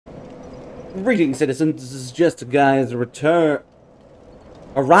Greetings, citizens. This is JustiGUY's return.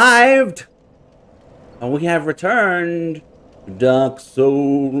 Arrived! And we have returned to Dark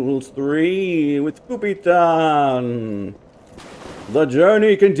Souls 3 with Cupitan. The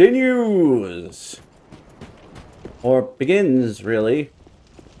journey continues. Or begins, really.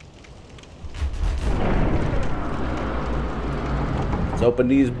 Let's open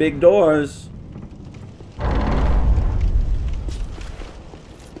these big doors.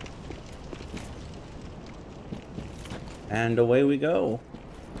 And away we go.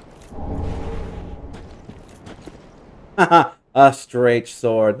 Haha, a straight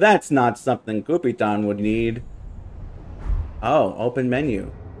sword. That's not something Cupitan would need. Oh, open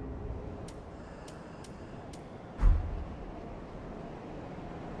menu.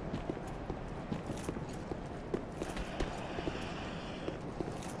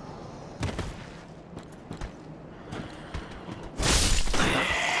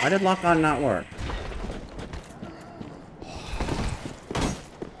 Why did lock on not work?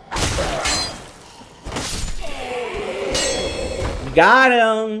 Got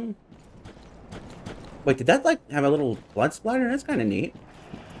him! Wait, did that, like, have a little blood splatter? That's kind of neat.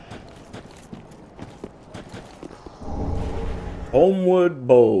 Homeward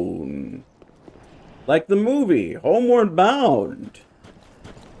Bone. Like the movie, Homeward Bound.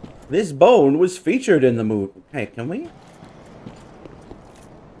 This bone was featured in the movie. Hey, can we?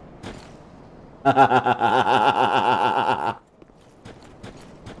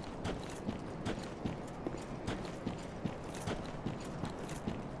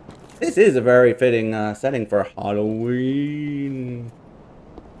 This is a very fitting setting for Halloween.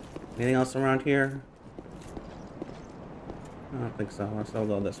 Anything else around here? I don't think so. Let's still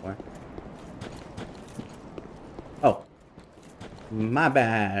go this way. Oh. My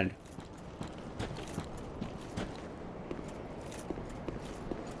bad.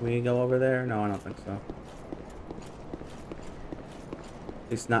 Can we go over there? No, I don't think so.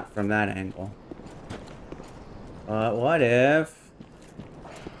 At least not from that angle. But what if...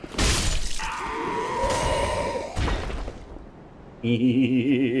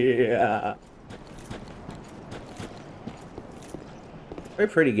 Yeah. Very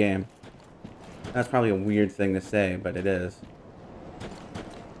pretty game. That's probably a weird thing to say, but it is.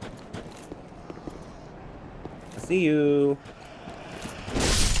 I see you.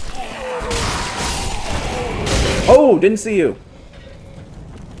 Oh, didn't see you.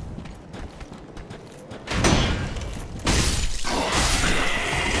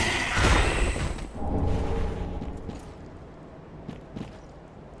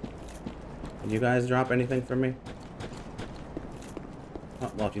 Did you guys drop anything for me?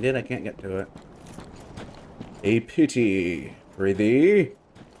 Oh, well, if you did, I can't get to it. A pity for thee.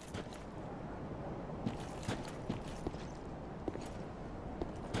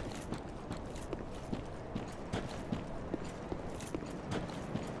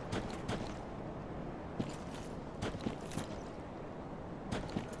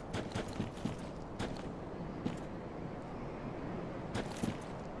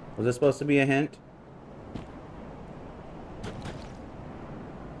 Was this supposed to be a hint?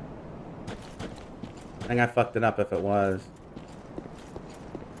 I think I fucked it up if it was.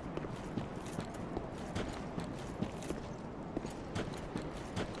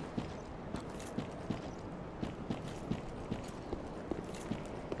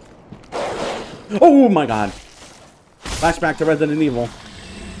 Oh my god! Flashback to Resident Evil.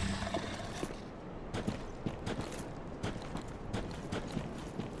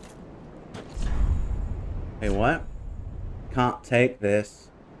 Hey, what? Can't take this.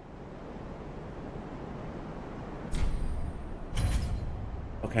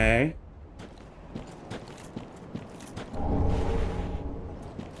 Okay.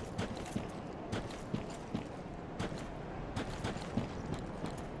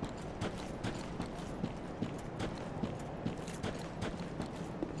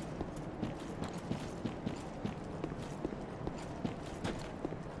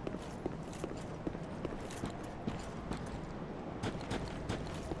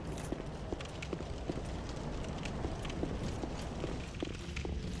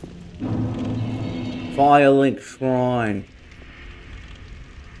 Firelink Shrine.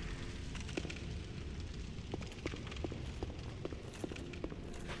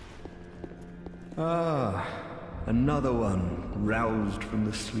 Ah, another one roused from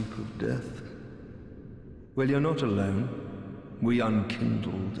the sleep of death. Well, you're not alone. We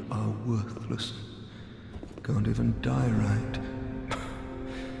unkindled are worthless. Can't even die right.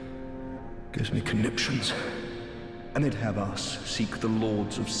 Gives me conniptions. And they'd have us seek the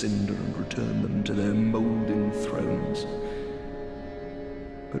lords of cinder and return them to their moulding thrones.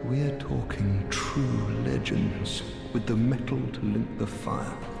 But we're talking true legends with the metal to link the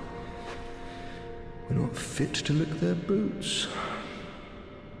fire. We're not fit to lick their boots.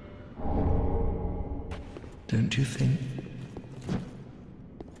 Don't you think?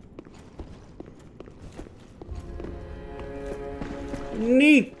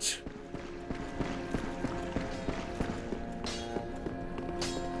 Neat.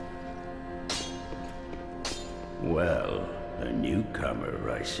 Well, a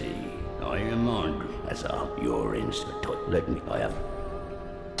newcomer, I see. I am on. As I hope you're in, so let me I have.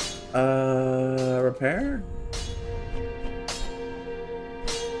 Repair?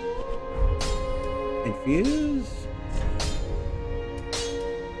 Infuse?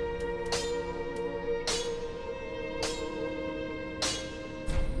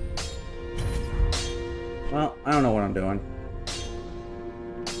 Well, I don't know what I'm doing.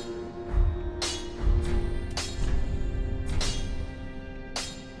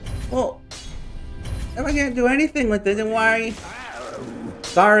 Well, if I can't do anything with it, then why?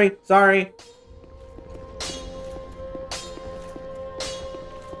 Sorry.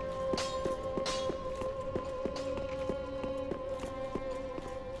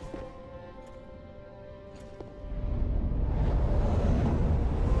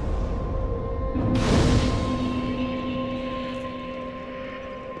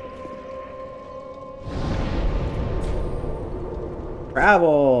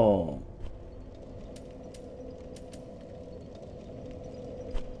 Travel.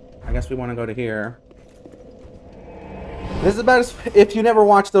 I guess we want to go to here. This is about as, if you never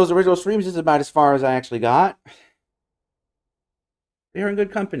watched those original streams, this is about as far as I actually got. You're in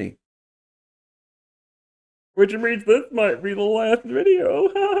good company. Which means this might be the last video.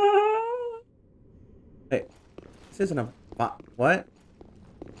 Hey, this isn't a... What?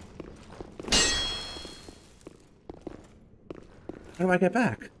 How do I get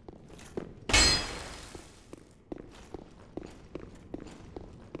back?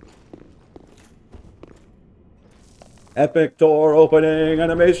 Epic door opening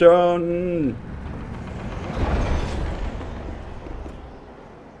animation!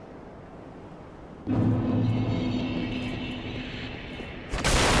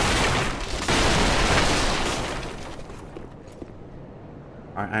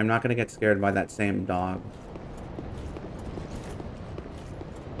 I'm not gonna get scared by that same dog.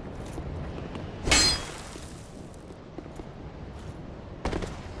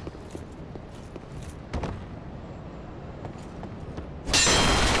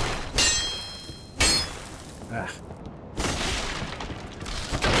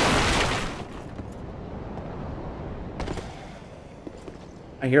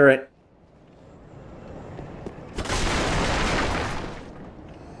 I hear it.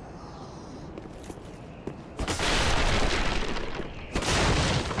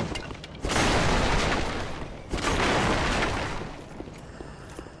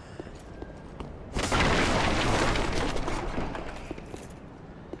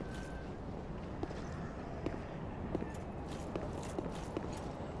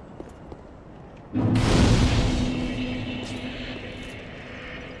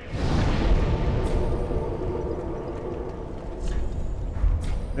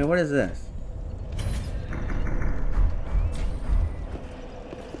 Wait, what is this?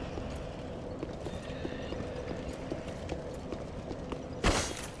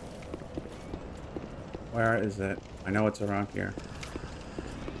 Where is it? I know it's around here.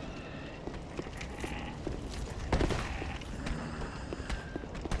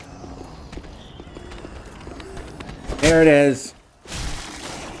 There it is.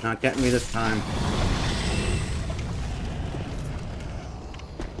 Not getting me this time.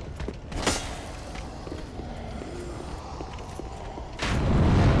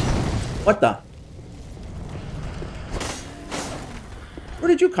 What the? Where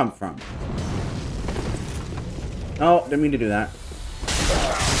did you come from? Oh, didn't mean to do that.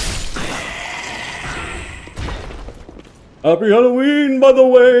 Happy Halloween, by the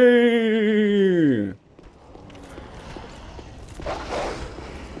way!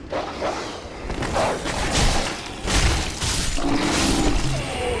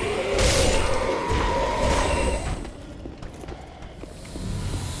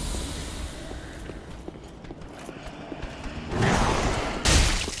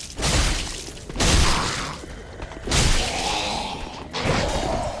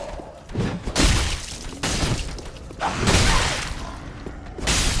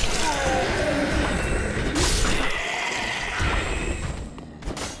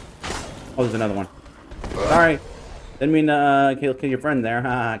 Oh, there's another one. Sorry. Didn't mean to kill your friend there,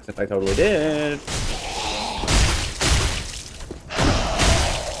 except I totally did.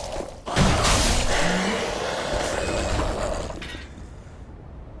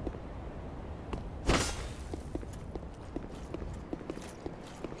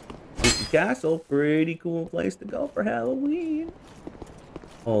 Castle, pretty cool place to go for Halloween.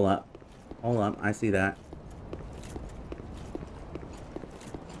 Hold up. Hold up, I see that.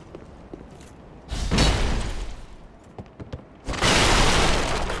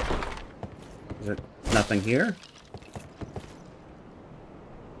 Is there nothing here?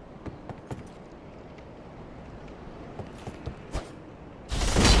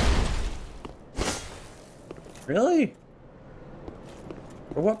 Really?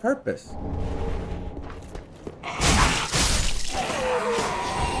 For what purpose?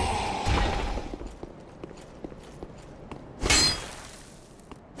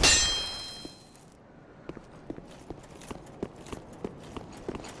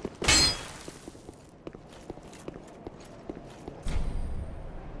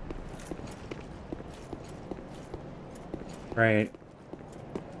 Right.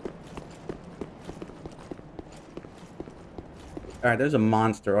 Alright, there's a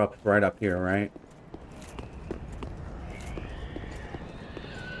monster right up here, right?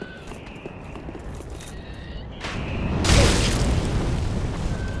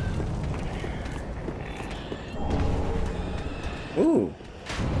 Ooh.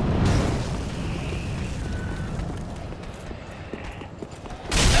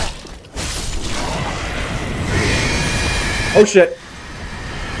 Oh shit.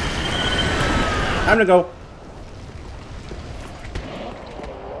 Time to go.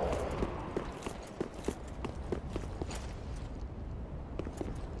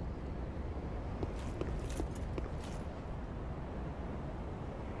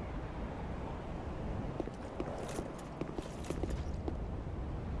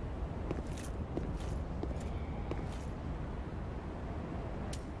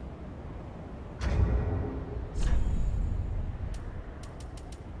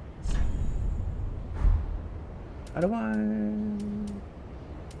 How do I...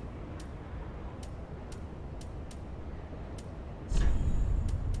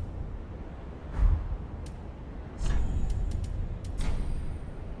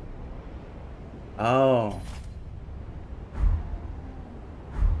 Oh.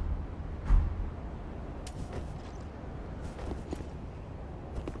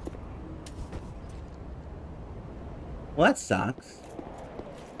 Well, that sucks.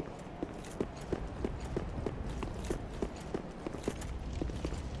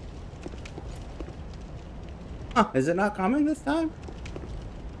 Huh, is it not coming this time?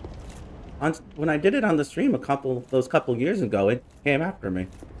 When I did it on the stream those couple years ago, it came after me.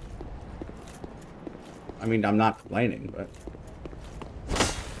 I mean, I'm not complaining, but...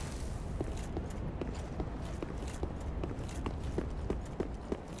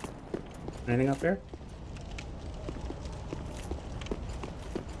 Anything up here?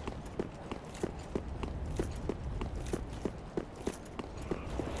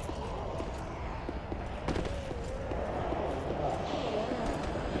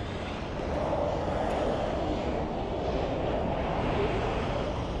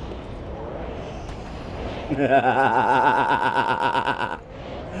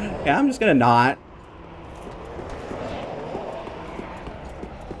 Yeah, I'm just gonna not.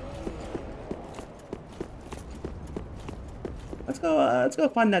 Let's go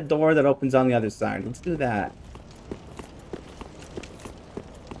find that door that opens on the other side. Let's do that.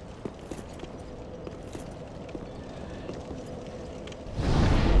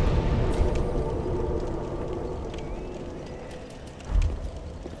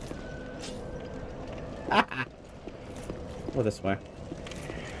 Go this way.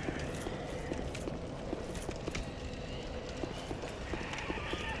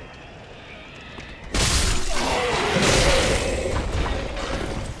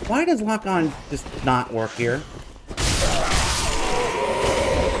 Why does lock on just not work here?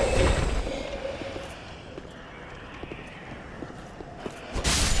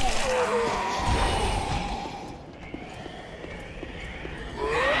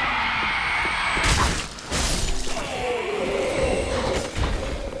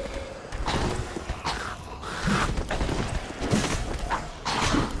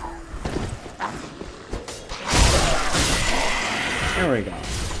 There we go.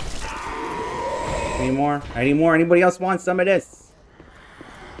 Any more? Any more? Anybody else want some of this?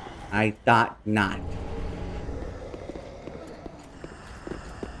 I thought not.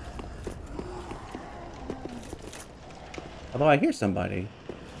 Although I hear somebody.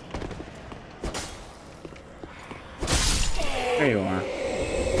 There you are.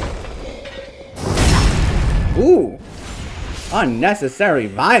 Ooh! Unnecessary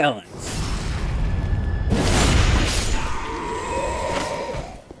violence!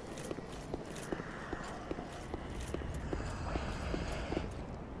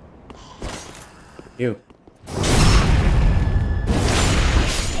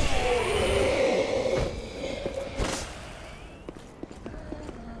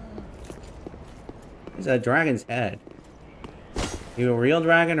 It's a dragon's head. You a real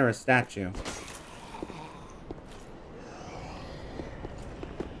dragon or a statue?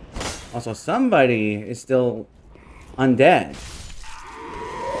 Also, somebody is still undead.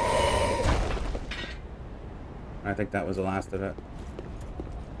 I think that was the last of it.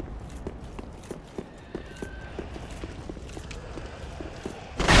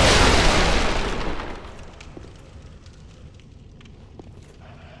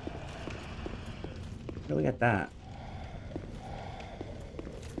 Look at that.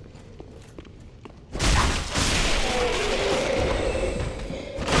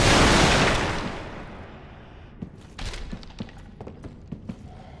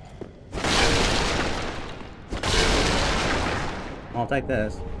 I'll take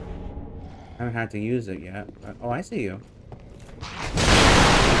this. I haven't had to use it yet, but... Oh, I see you.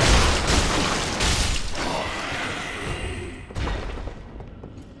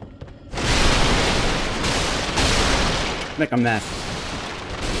 Make a mess.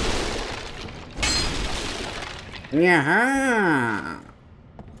 Yeah.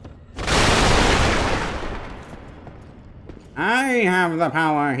 I have the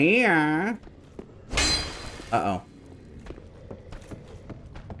power here. Uh-oh.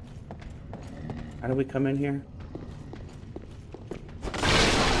 How do we come in here?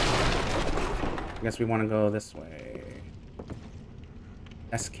 I guess we want to go this way.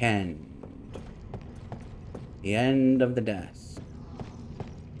 Eskend. The end of the desk.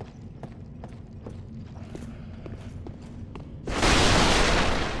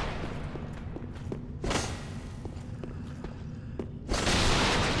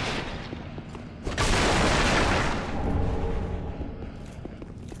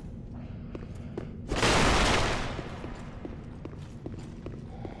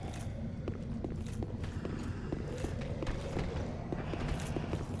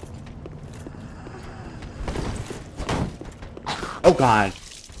 Oh God.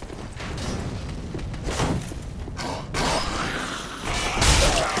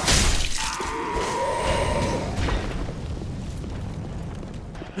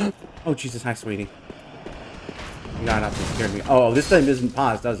 Oh Jesus, hi sweetie. You got up and scared me. Oh, this thing doesn't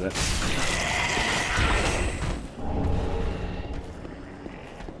pause, does it? We're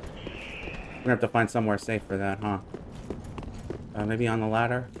gonna have to find somewhere safe for that, huh? Maybe on the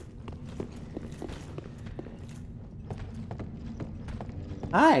ladder?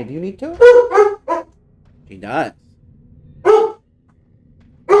 Hi, do you need to? She does.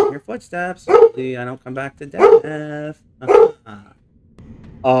 Your footsteps. Hopefully I don't come back to death.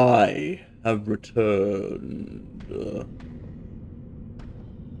 I have returned.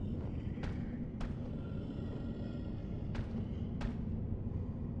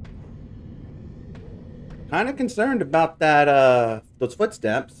 Kind of concerned about that, those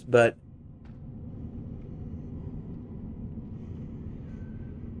footsteps, but...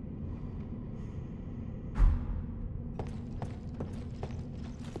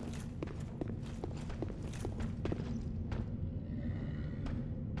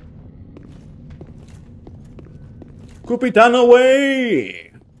 Cupitan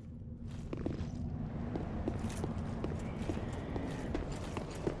away!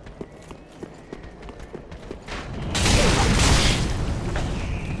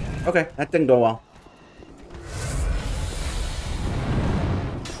 Okay, that didn't go well.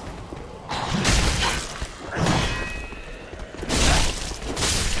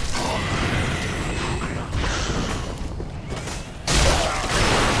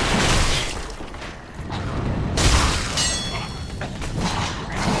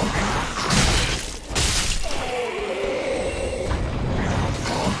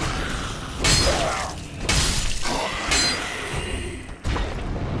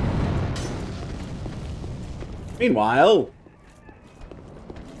 Meanwhile...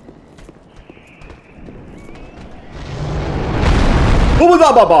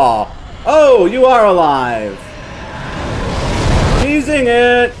 Oh, you are alive! Teasing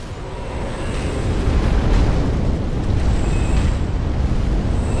it!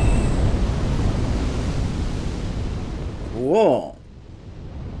 Whoa.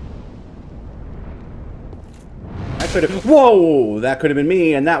 That could have... Whoa! That could have been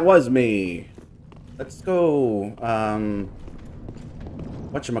me, and that was me. Let's go,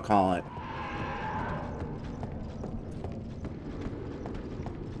 whatchamacallit?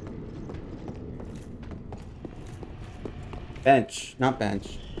 Bench, not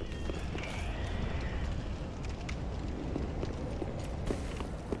bench.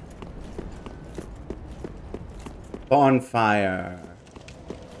 Bonfire.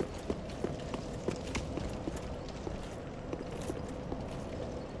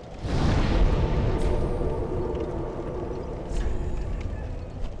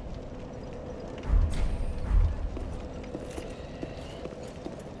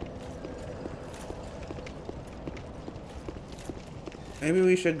 Maybe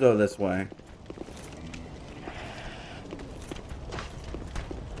we should go this way.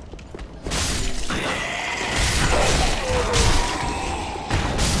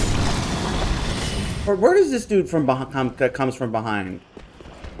 Or where does this dude from that comes from behind?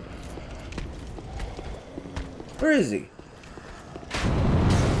 Where is he?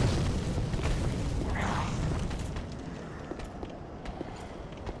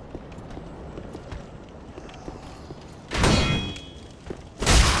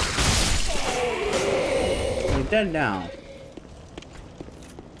 He's dead now.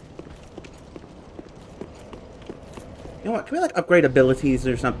 You know what? Can we like upgrade abilities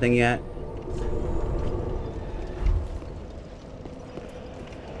or something yet?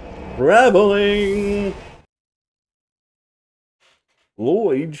 Traveling.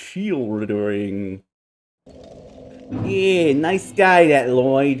 Lloyd shielding. Yeah, nice guy that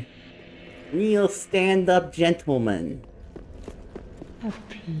Lloyd. Real stand-up gentleman. A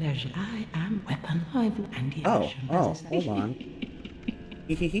pleasure. I am weapon. I will anti Hold on.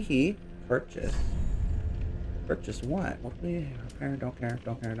 Hee. Purchase. Purchase what? What do we repair? Don't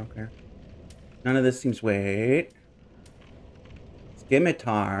care. None of this seems. Wait.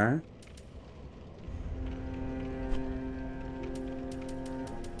 Scimitar.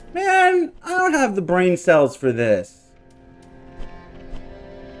 Man, I don't have the brain cells for this.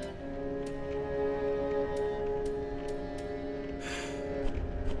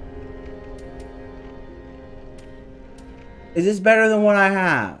 Is this better than what I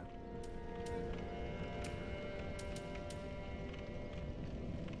have?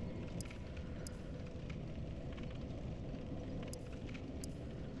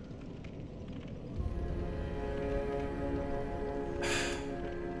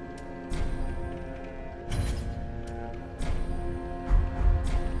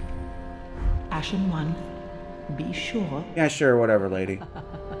 Ashen one, be sure. Yeah, sure, whatever, lady.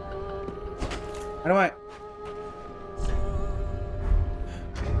 How do I...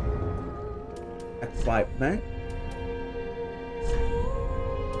 Excitement?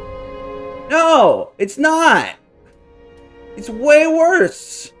 No! It's not! It's way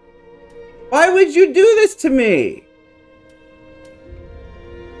worse! Why would you do this to me?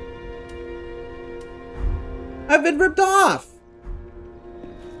 I've been ripped off!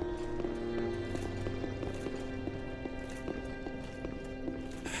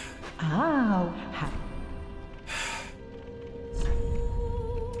 Ow.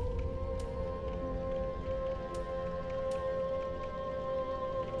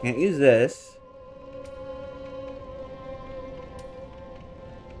 Can't use this.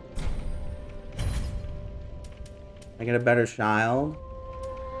 I get a better child.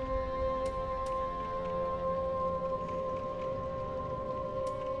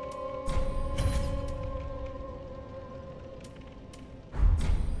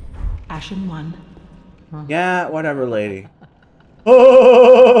 Ashen one. Yeah, whatever, lady.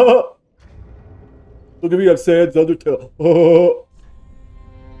 Oh! Look at me, I'm Sans Undertale. Oh!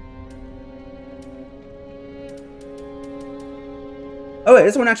 Oh wait,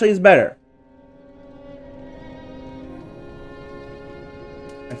 this one actually is better.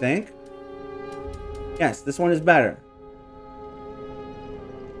 I think. Yes, this one is better.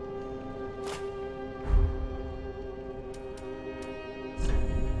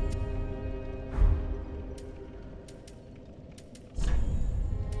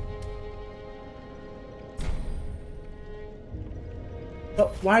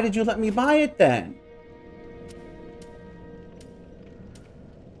 But why did you let me buy it then?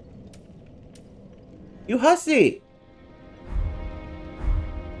 You hussy!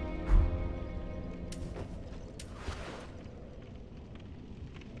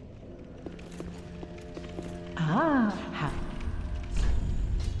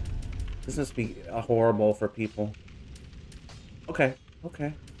 This must be horrible for people. Okay,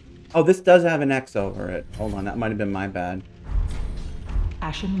 okay. Oh, this does have an X over it. Hold on, that might have been my bad.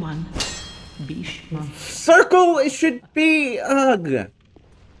 Ashen one, be sure. Circle, it should be, ugh.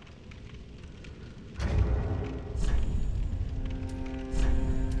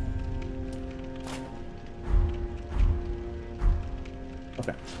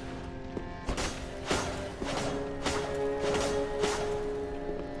 Okay.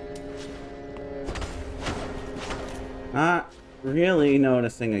 Not really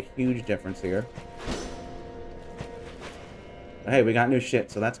noticing a huge difference here. But hey, we got new shit,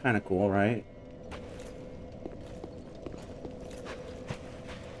 so that's kind of cool, right?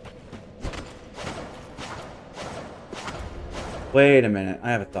 Wait a minute,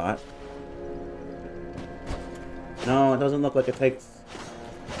 I have a thought. No, it doesn't look like it takes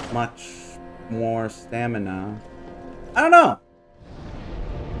much more stamina. I don't know.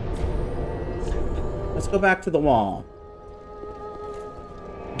 Let's go back to the wall.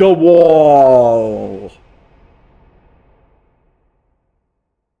 The wall!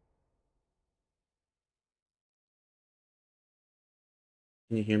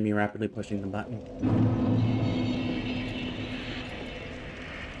 Can you hear me rapidly pushing the button?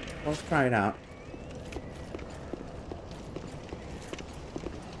 Let's try it out.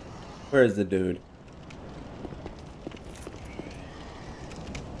 Where is the dude?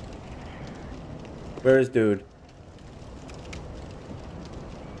 Where is dude?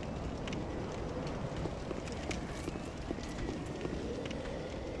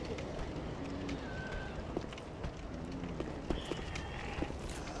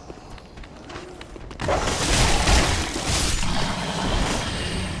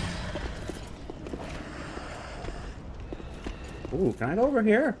 Ooh, can I go over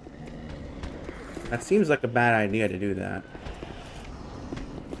here? That seems like a bad idea to do that.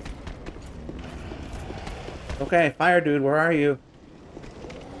 Okay, fire dude, where are you?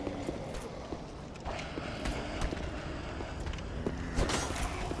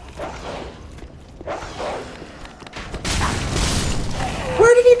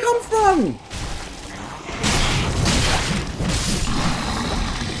 Where did he come from?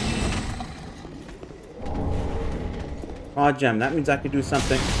 Aw, gem, that means I could do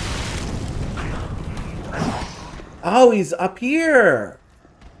something. Oh, he's up here.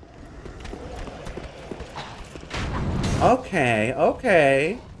 Okay,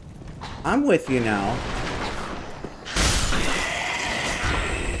 okay. I'm with you now.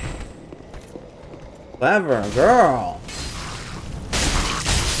 Clever girl.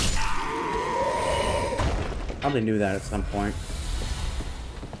 Probably knew that at some point.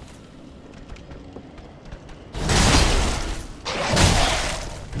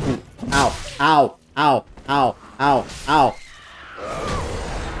 Ow, ow, ow, ow, ow, ow.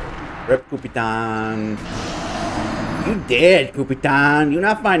 Rip cupitan. You dead, cupitan. You're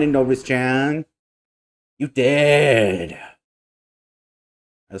not finding no wrist-chan. You dead.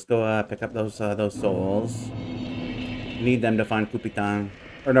 Let's go pick up those souls. We need them to find cupitan.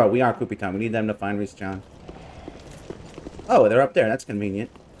 Or no, we are cupitan. We need them to find wrist-chan. Oh, they're up there. That's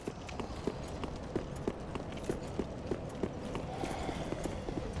convenient.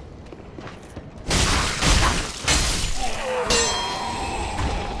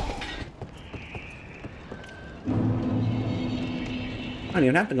 I don't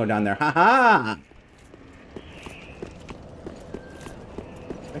even have to go down there. Ha-ha!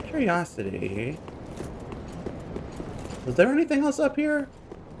 By curiosity... Was there anything else up here?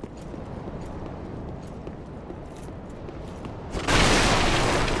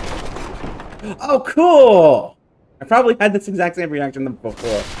 Oh, cool! I probably had this exact same reaction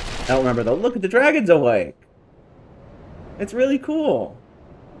before. I don't remember though. Look at the dragon's awake! It's really cool.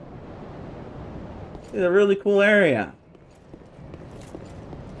 It's a really cool area.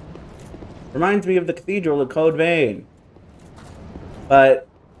 Reminds me of the cathedral of Code Vein. But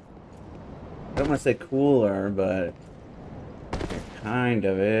I don't want to say cooler, but it kind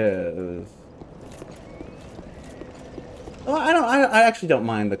of is. Well, I actually don't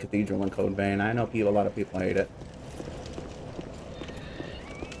mind the cathedral in Code Vein. I know a lot of people hate it.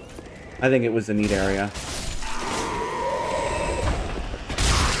 I think it was a neat area.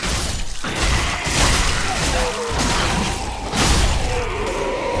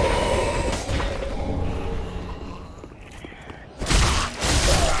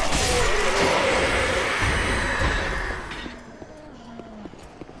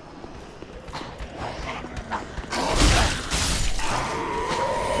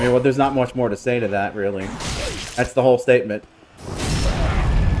 I mean, well, there's not much more to say to that, really. That's the whole statement.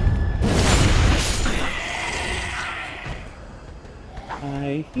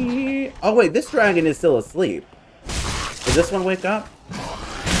 Oh, wait, this dragon is still asleep. Did this one wake up?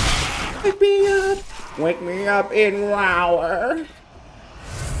 Wake me up! Wake me up in an hour!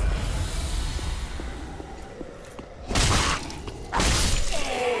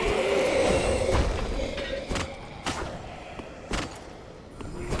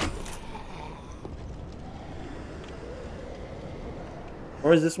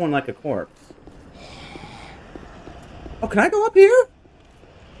 Or is this one like a corpse? Oh, can I go up here?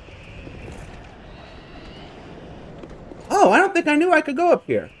 Oh, I don't think I knew I could go up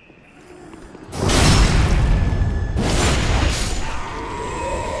here.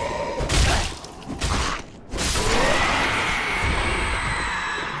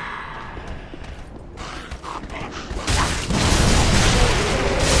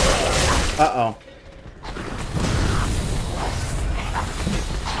 Uh-oh.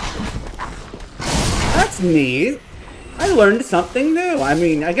 That's neat. I learned something new. I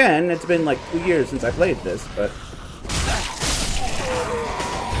mean, again, it's been like 2 years since I played this, but...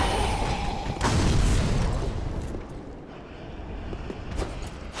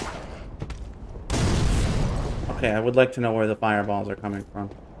 Okay, I would like to know where the fireballs are coming from.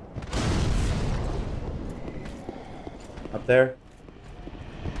 Up there?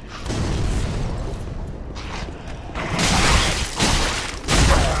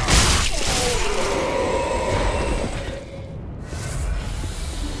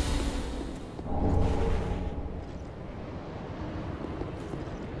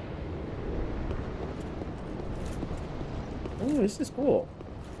 Ooh, this is cool.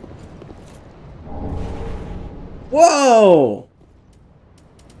 Whoa!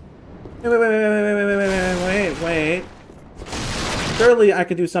 Wait. Surely I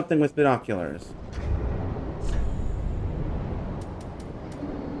could do something with binoculars.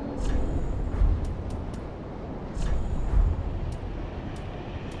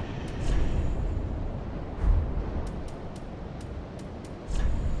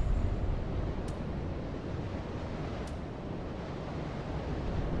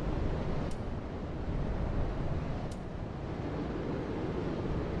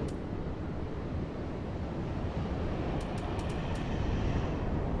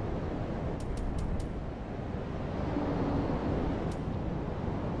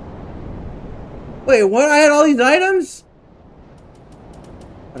 Wait, what? I had all these items?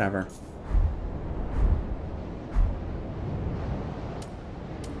 Whatever.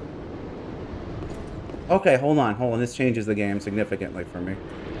 Okay, hold on. This changes the game significantly for me.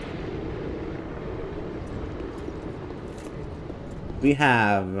 We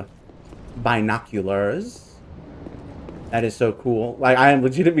have binoculars. That is so cool. Like, I am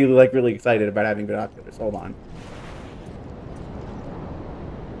legitimately, like, really excited about having binoculars. Hold on.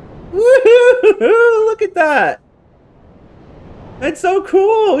 Woohoo! Look at that! That's so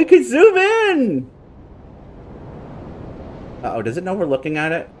cool! We can zoom in! Uh-oh, does it know we're looking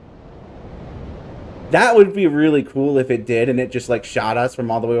at it? That would be really cool if it did, and it just, like, shot us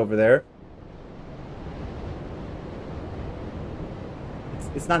from all the way over there.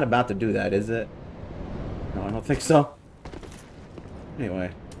 It's not about to do that, is it? No, I don't think so.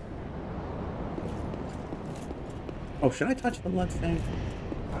 Anyway. Oh, should I touch the blood stain?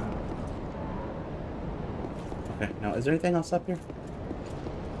 Okay, now, is there anything else up here?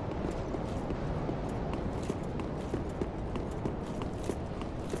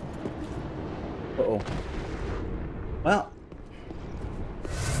 Uh-oh. Well.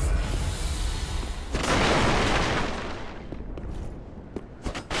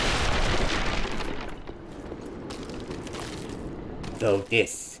 So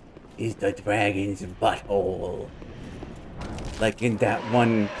this is the dragon's butthole. Like in that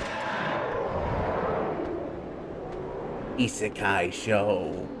one isekai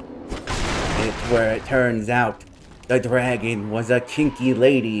show. It's where it turns out the dragon was a kinky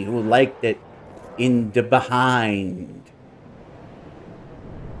lady who liked it in the behind.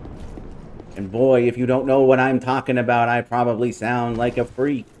 And boy, if you don't know what I'm talking about, I probably sound like a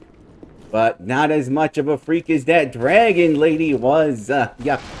freak. But not as much of a freak as that dragon lady was.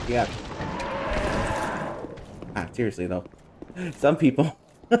 Yuck. Ah, seriously though. Some people...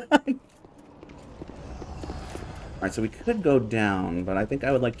 Alright, so we could go down, but I think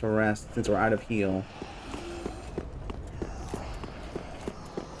I would like to rest since we're out of heal.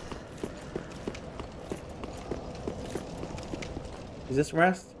 Is this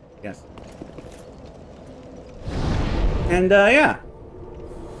rest? Yes. And, yeah.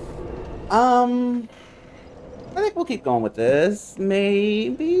 I think we'll keep going with this.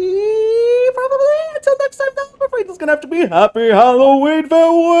 Maybe, probably, until next time, though, I'm afraid it's gonna have to be Happy Halloween,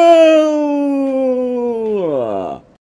 farewell!